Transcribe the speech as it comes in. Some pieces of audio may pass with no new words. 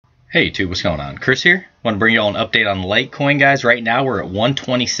Hey YouTube, what's going on? Chris here. Want to bring you all an update on Litecoin, guys. Right now we're at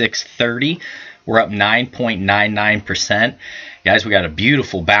 126.30. We're up 9.99%. Guys, we got a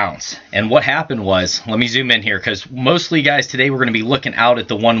beautiful bounce. And what happened was, let me zoom in here because mostly, guys, today we're going to be looking out at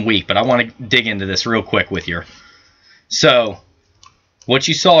the 1 week, but I want to dig into this real quick with you. So, what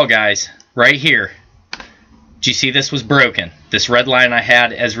you saw, guys, right here, did you see this was broken? This red line I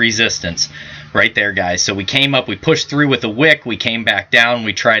had as resistance. Right there, guys. So we came up, we pushed through with a wick, we came back down,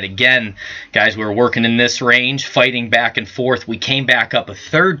 we tried again. Guys, we were working in this range, fighting back and forth. We came back up a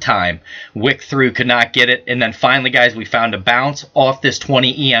third time, wick through, could not get it. And then finally, guys, we found a bounce off this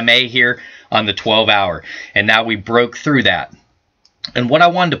 20 EMA here on the 12-hour. And now we broke through that. And what I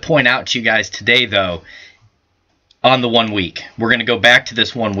wanted to point out to you guys today, though, on the 1 week, we're going to go back to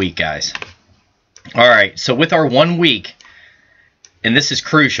this 1 week, guys. All right, so with our 1 week, and this is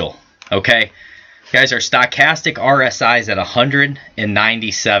crucial, okay, guys, our stochastic RSI is at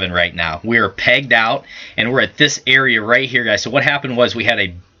 197 right now. We are pegged out, and we're at this area right here, guys. So what happened was we had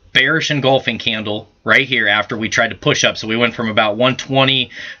a bearish engulfing candle right here after we tried to push up. So we went from about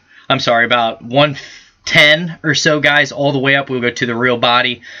 120, about 110 or so, guys, all the way up. We'll go to the real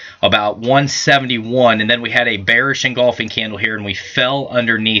body, about 171, and then we had a bearish engulfing candle here, and we fell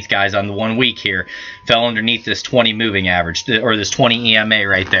underneath, guys, on the 1 week here. Fell underneath this 20 moving average, or this 20 EMA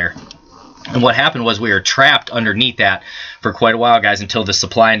right there. And what happened was we were trapped underneath that for quite a while, guys, until the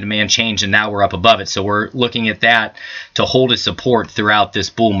supply and demand changed, and now we're up above it. So we're looking at that to hold as support throughout this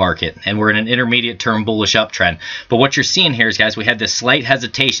bull market, and we're in an intermediate term bullish uptrend. But what you're seeing here is, guys, we had this slight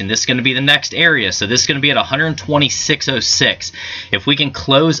hesitation. This is going to be the next area, so this is going to be at 126.06. If we can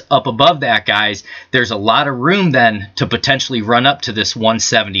close up above that, guys, there's a lot of room then to potentially run up to this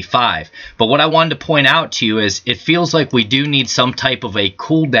 175. But what I wanted to point out to you is it feels like we do need some type of a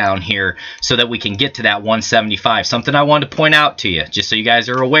cool down here so that we can get to that 175. Something I wanted to point out to you, just so you guys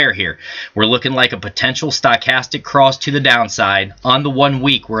are aware here. We're looking like a potential stochastic cross to the downside. On the 1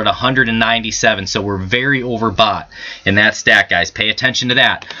 week, we're at 197, so we're very overbought in that stack, guys. Pay attention to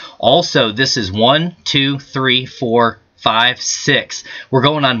that. Also, this is 1, 2, 3, 4, 5, 6. We're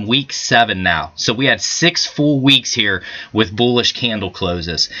going on week 7 now. So we had 6 full weeks here with bullish candle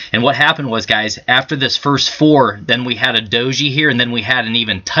closes. And what happened was, guys, after this first 4, then we had a doji here, and then we had an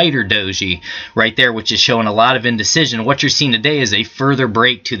even tighter doji right there, which is showing a lot of indecision. What you're seeing today is a further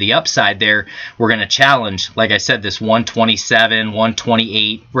break to the upside there. We're going to challenge, like I said, this 127,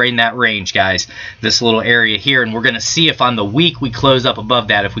 128, right in that range, guys, this little area here. And we're going to see if on the week we close up above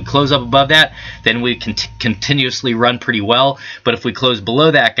that. If we close up above that, then we can continuously run pretty well. But if we close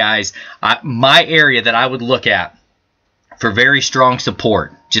below that, guys, my area that I would look at for very strong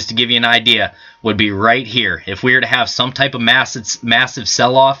support, just to give you an idea, would be right here. If we were to have some type of massive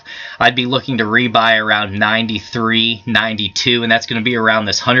sell-off, I'd be looking to rebuy around 93, 92, and that's going to be around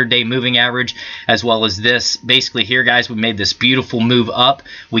this 100-day moving average, as well as this. Basically here, guys, we made this beautiful move up.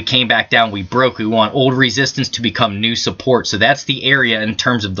 We came back down. We broke. We want old resistance to become new support. So that's the area in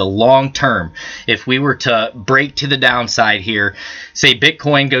terms of the long term. If we were to break to the downside here, say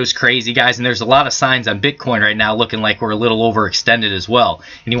Bitcoin goes crazy, guys, and there's a lot of signs on Bitcoin right now looking like we're a little overextended as well,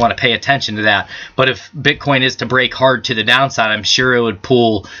 and you want to pay attention to that. But if Bitcoin is to break hard to the downside, I'm sure it would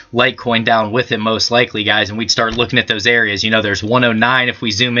pull Litecoin down with it most likely, guys, and we'd start looking at those areas. You know, there's 109 if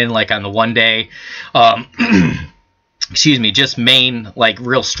we zoom in, like on the 1 day. Excuse me, just main, like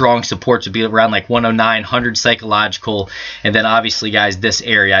real strong supports would be around like 109, 100 psychological, and then obviously, guys, this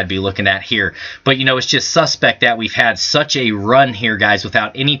area I'd be looking at here. But, you know, it's just suspect that we've had such a run here, guys,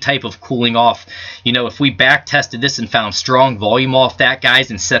 without any type of cooling off. You know, if we back tested this and found strong volume off that,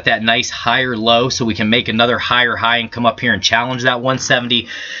 guys, and set that nice higher low so we can make another higher high and come up here and challenge that 170,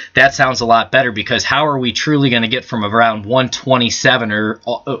 that sounds a lot better, because how are we truly going to get from around 127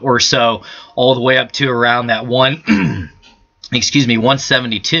 or so all the way up to around that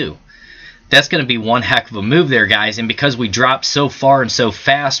 172? That's going to be one heck of a move there, guys. And because we dropped so far and so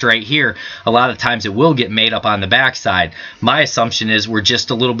fast right here, a lot of times it will get made up on the backside. My assumption is we're just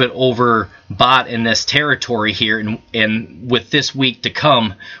a little bit overbought in this territory here, and with this week to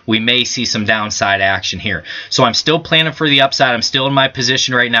come, we may see some downside action here. So I'm still planning for the upside. I'm still in my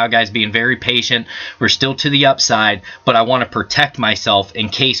position right now, guys, being very patient. We're still to the upside, but I want to protect myself in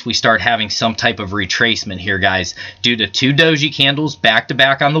case we start having some type of retracement here, guys, due to 2 doji candles back to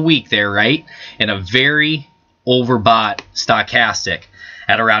back on the week there, right? And a very overbought stochastic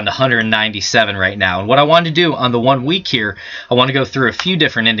at around 197 right now. And what I wanted to do on the 1 week here, I want to go through a few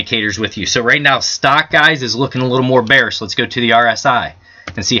different indicators with you. So right now, stock, guys, is looking a little more bearish. Let's go to the RSI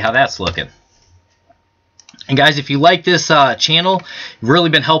and see how that's looking. And guys, if you like this channel, really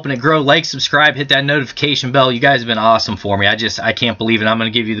been helping it grow, like, subscribe, hit that notification bell. You guys have been awesome for me. I can't believe it. I'm going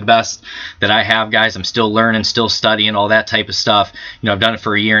to give you the best that I have, guys. I'm still learning, still studying, all that type of stuff. You know, I've done it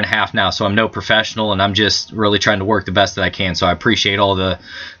for a year and a half now, so I'm no professional, and I'm just really trying to work the best that I can. So I appreciate all the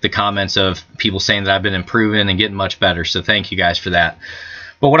comments of people saying that I've been improving and getting much better. So thank you guys for that.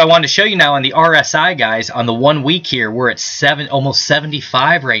 But what I wanted to show you now on the RSI, guys, on the 1 week here, we're at almost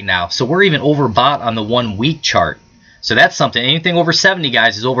 75 right now. So we're even overbought on the 1 week chart. So that's something. Anything over 70,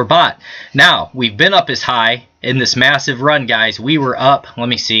 guys, is overbought. Now, we've been up as high in this massive run, guys. We were up, let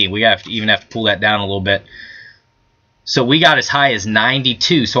me see, we even have to pull that down a little bit. So we got as high as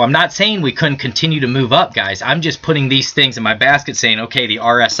 92. So I'm not saying we couldn't continue to move up, guys. I'm just putting these things in my basket saying, okay, the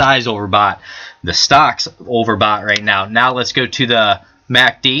RSI is overbought. The stock's overbought right now. Now let's go to the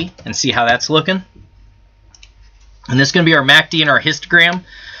MACD and see how that's looking. And this is going to be our MACD and our histogram.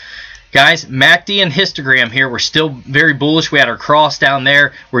 Guys, MACD and histogram here, we're still very bullish. We had our cross down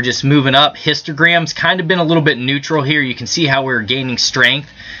there. We're just moving up. Histogram's kind of been a little bit neutral here. You can see how we're gaining strength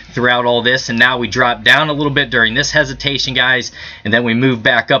throughout all this. And now we dropped down a little bit during this hesitation, guys. And then we moved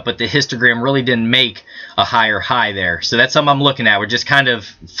back up. But the histogram really didn't make a higher high there. So that's something I'm looking at. We're just kind of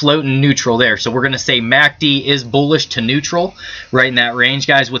floating neutral there. So we're going to say MACD is bullish to neutral right in that range,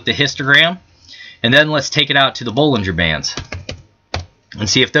 guys, with the histogram. And then let's take it out to the Bollinger Bands and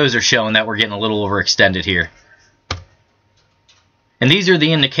see if those are showing that we're getting a little overextended here. And these are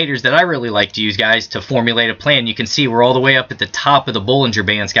the indicators that I really like to use, guys, to formulate a plan. You can see we're all the way up at the top of the Bollinger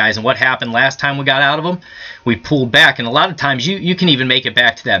Bands, guys. And what happened last time we got out of them? We pulled back. And a lot of times you can even make it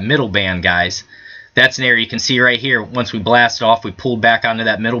back to that middle band, guys. That's an area you can see right here. Once we blasted off, we pulled back onto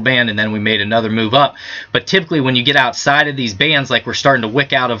that middle band, and then we made another move up. But typically when you get outside of these bands, like we're starting to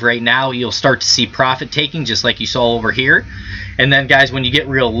wick out of right now, you'll start to see profit taking, just like you saw over here. And then, guys, when you get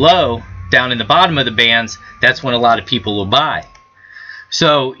real low down in the bottom of the bands, that's when a lot of people will buy.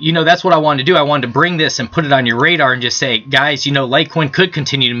 So, you know, that's what I wanted to do. I wanted to bring this and put it on your radar and just say, guys, you know, Litecoin could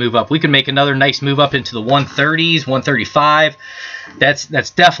continue to move up. We could make another nice move up into the 130s, 135. That's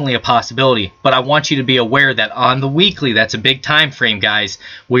definitely a possibility. But I want you to be aware that on the weekly, that's a big time frame, guys,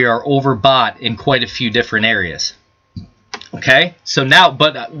 we are overbought in quite a few different areas. Okay, so now,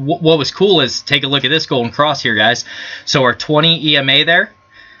 but what was cool is take a look at this golden cross here, guys. So our 20 EMA there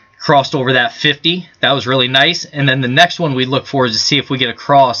crossed over that 50. That was really nice. And then the next one we look for is to see if we get a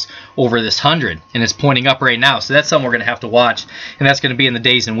cross over this 100. And it's pointing up right now. So that's something we're going to have to watch. And that's going to be in the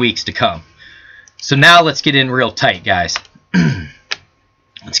days and weeks to come. So now let's get in real tight, guys.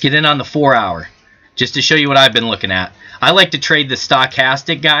 Let's get in on the 4 hour. Just to show you what I've been looking at. I like to trade the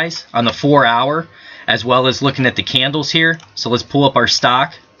stochastic, guys, on the 4 hour, as well as looking at the candles here. So let's pull up our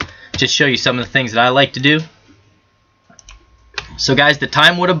stock. Just show you some of the things that I like to do. So guys, the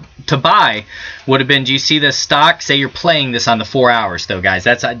time to buy would have been, do you see this stock? Say you're playing this on the 4 hours though, guys.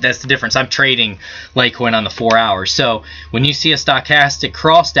 That's the difference. I'm trading Litecoin on the 4 hours. So when you see a stochastic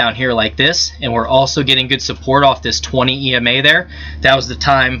cross down here like this, and we're also getting good support off this 20 EMA there, that was the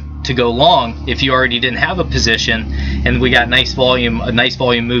time to go long if you already didn't have a position, and we got nice volume, a nice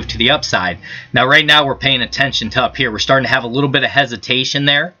volume move to the upside. Now right now we're paying attention to up here. We're starting to have a little bit of hesitation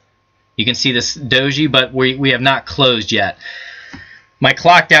there. You can see this doji, but we have not closed yet. My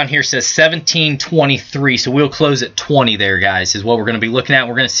clock down here says 17:23, so we'll close at 20 there, guys, is what we're going to be looking at.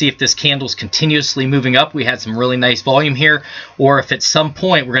 We're going to see if this candle's continuously moving up. We had some really nice volume here, or if at some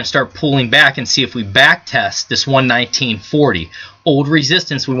point we're going to start pulling back and see if we back test this 119.40. Old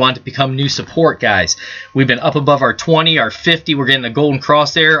resistance, we want to become new support, guys. We've been up above our 20, our 50. We're getting a golden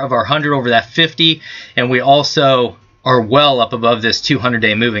cross there of our 100 over that 50, and we also are well up above this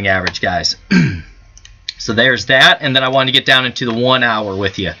 200-day moving average, guys. So there's that, and then I want to get down into the 1 hour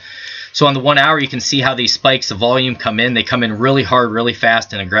with you. So on the 1 hour, you can see how these spikes of volume come in. They come in really hard, really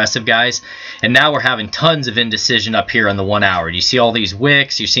fast, and aggressive, guys. And now we're having tons of indecision up here on the 1 hour. You see all these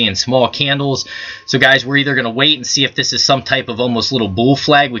wicks. You're seeing small candles. So, guys, we're either going to wait and see if this is some type of almost little bull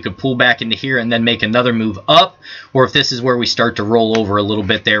flag. We could pull back into here and then make another move up, or if this is where we start to roll over a little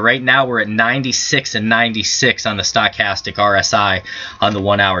bit there. Right now, we're at 96 and 96 on the stochastic RSI on the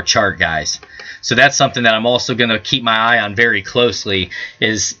 1 hour chart, guys. So that's something that I'm also going to keep my eye on very closely,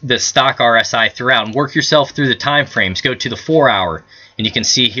 is the stock RSI throughout. And work yourself through the time frames. Go to the 4 hour. And you can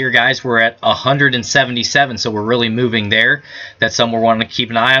see here, guys, we're at 177, so we're really moving there. That's something we're wanting to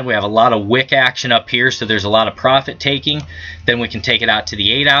keep an eye on. We have a lot of wick action up here, so there's a lot of profit taking. Then we can take it out to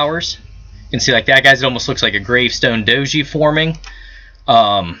the 8 hours. You can see like that, guys, it almost looks like a gravestone doji forming.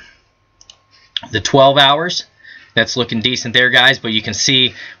 The 12 hours. That's looking decent there, guys, but you can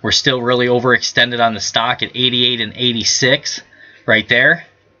see we're still really overextended on the stock at 88 and 86 right there.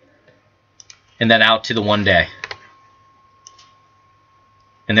 and then out to the 1 day.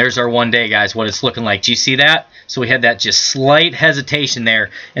 And there's our 1 day, guys, what it's looking like. Do you see that? So we had that just slight hesitation there,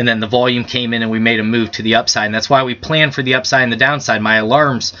 and then the volume came in and we made a move to the upside. And that's why we planned for the upside and the downside. My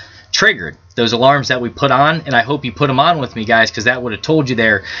alarms triggered those alarms that we put on, and I hope you put them on with me, guys, because that would have told you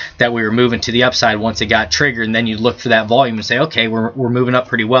there that we were moving to the upside once it got triggered, and then you look for that volume and say, okay, we're moving up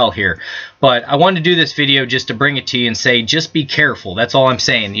pretty well here. But I wanted to do this video just to bring it to you and say, just be careful. That's all I'm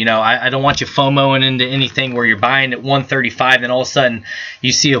saying. You know, I don't want you FOMOing into anything where you're buying at 135 and all of a sudden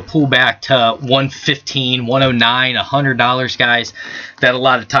you see a pullback to 115, 109, $100, guys. That a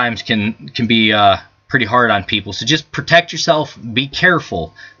lot of times can be pretty hard on people. So just protect yourself, be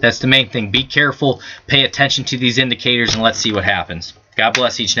careful. That's the main thing. Be careful, pay attention to these indicators, and let's see what happens. God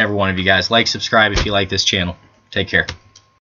bless each and every one of you guys. Like, subscribe if you like this channel. Take care.